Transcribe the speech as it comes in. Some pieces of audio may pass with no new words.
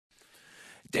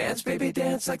Dance, baby,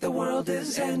 dance like the world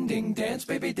is ending. Dance,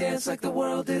 baby, dance like the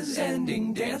world is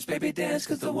ending. Dance, baby, dance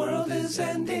 'cause the world is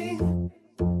ending.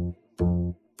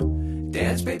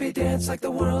 Dance, baby, dance like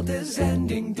the world is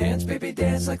ending. Dance, baby,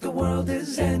 dance like the world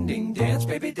is ending. Dance,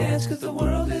 baby, dance 'cause the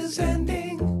world is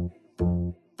ending.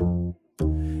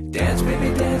 Dance,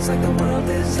 baby, dance like the world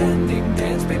is ending.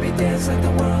 Dance, baby, dance like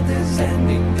the world is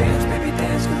ending. Dance, baby,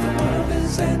 dance 'cause the world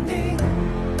is ending.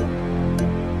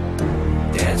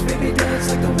 Dance, baby, dance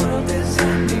like the world is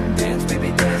ending. Dance,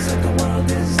 baby, dance like the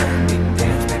world is ending.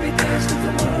 Dance, baby, dance 'cause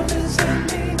the world is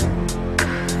ending.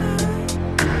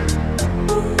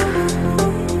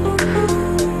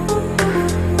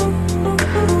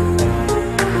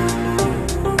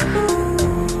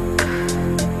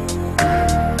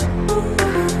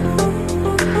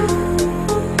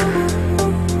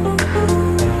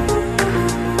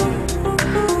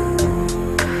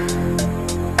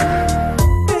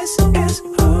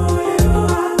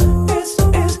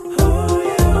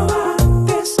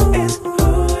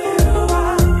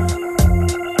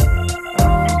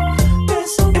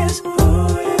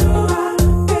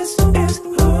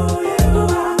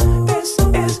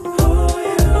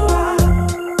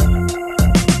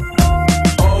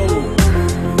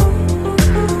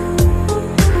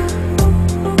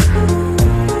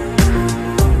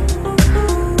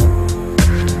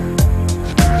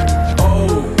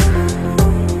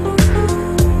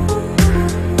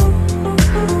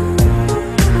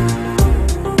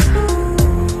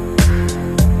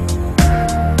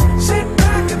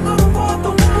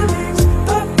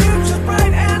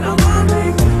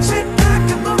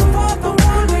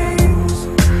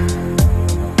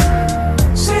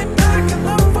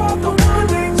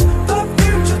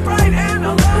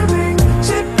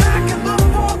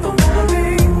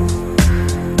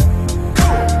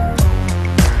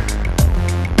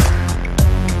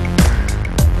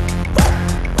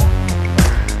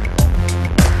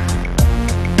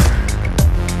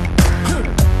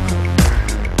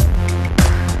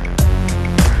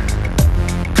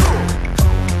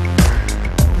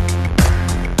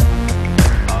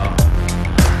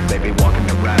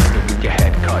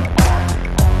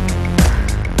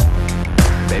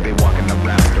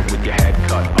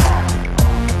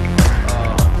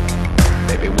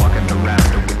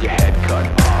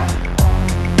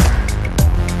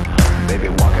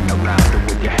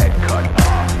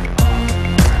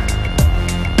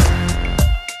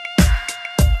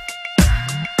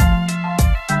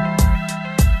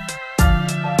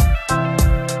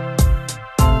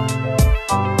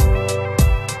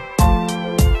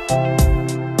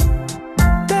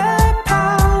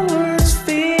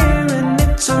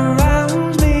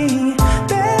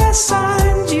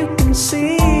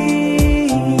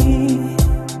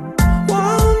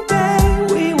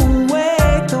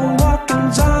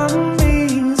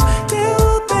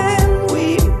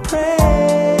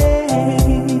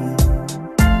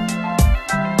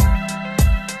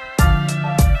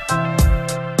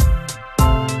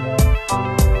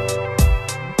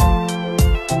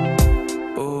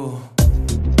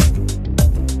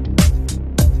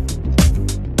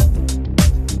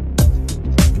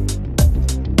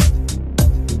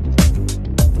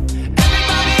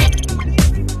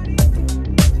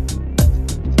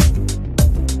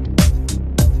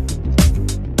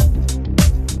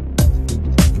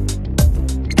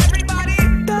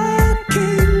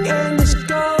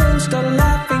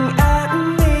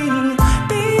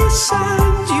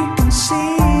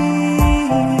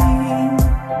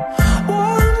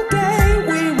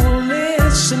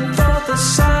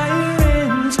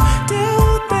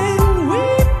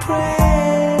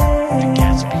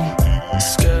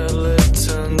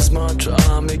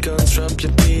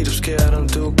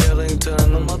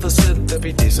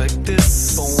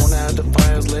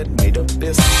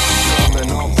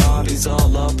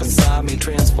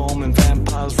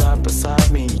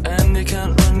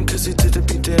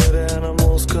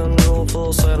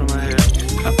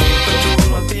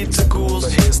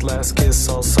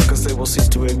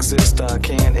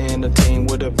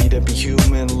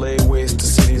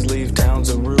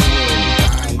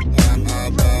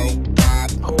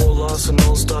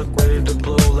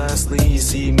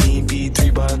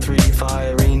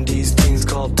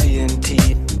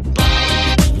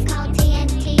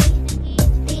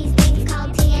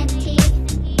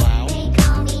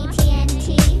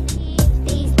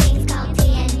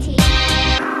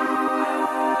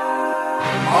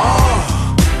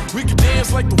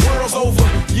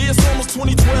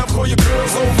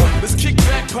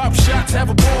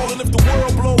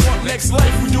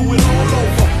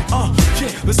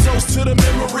 Let's toast to the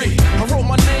memory. I wrote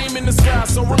my name in the sky,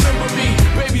 so remember me.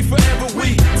 Baby, forever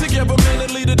we together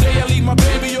mentally.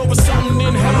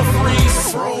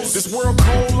 world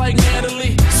cold like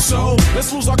Natalie. So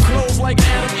let's lose our clothes like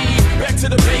Adam Eve. Back to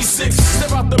the basics.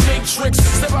 Step out the matrix.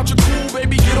 Step out your cool,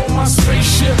 baby. Get on my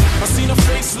spaceship. I seen her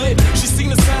face lit. She seen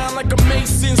the sign like a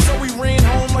Mason. So we ran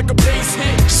home like a base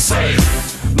hit.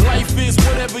 Safe. Life is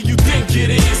whatever you think it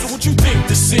is. So what you think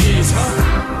this is,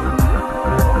 huh?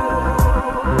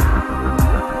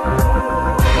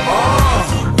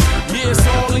 It's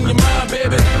all in your mind,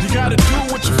 baby. You gotta do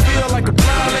what you feel like a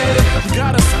blind lady. You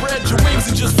gotta spread your wings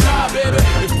and just fly, baby.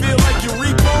 It feel like you're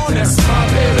reborn, that's my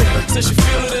baby. Says she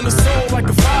feel it in her soul like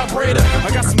a vibrator.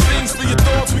 I got some things for your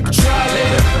thoughts we could try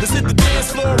later. Let's hit the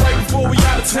dance floor right before we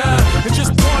out of time and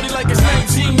just party like it's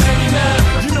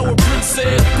 1999. You know what Prince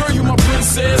said, girl, you my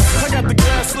princess. I got the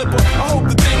glass slipper, I hope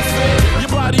the thing fed.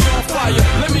 Your body on fire,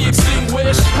 let me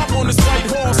extinguish. Hop on this white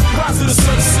horse, rise to the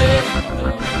sunset.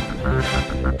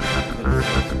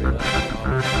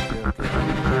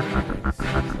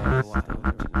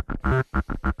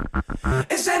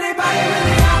 Is anybody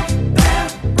really out there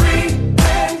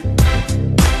breathing?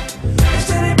 Is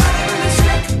anybody really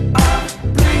sick of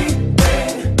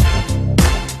bleeding?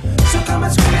 So come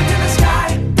and scream into the sky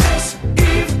this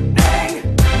evening.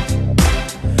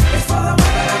 It's for the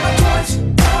women of the towards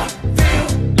the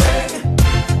feeling.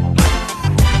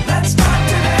 Let's start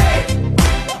today.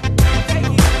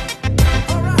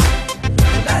 Alright.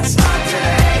 Let's start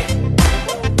today.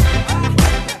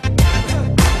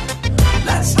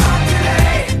 Let's start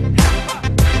today.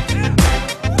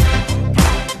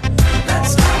 Let's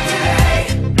start today.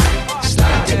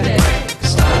 Start today.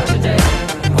 Start today.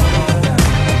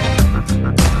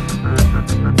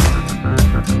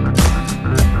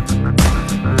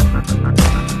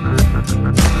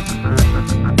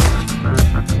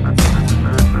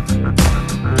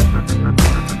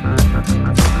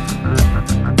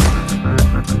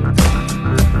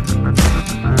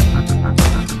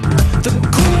 The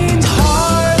Queen's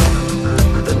heart,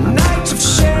 the nights of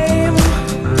shame,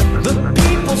 the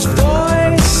people's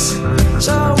voice.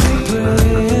 So we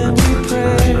pray and we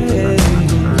pray.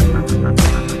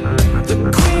 The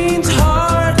Queen's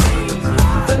heart,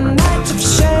 the nights of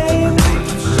shame.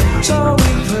 So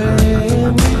we pray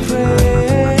and we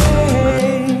pray.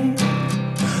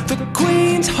 The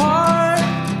Queen's heart,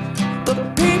 the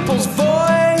people's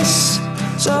voice.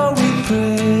 So we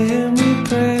pray and we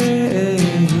pray.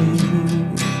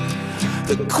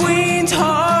 The Queen's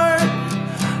heart,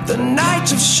 the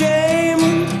nights of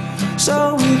shame.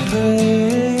 So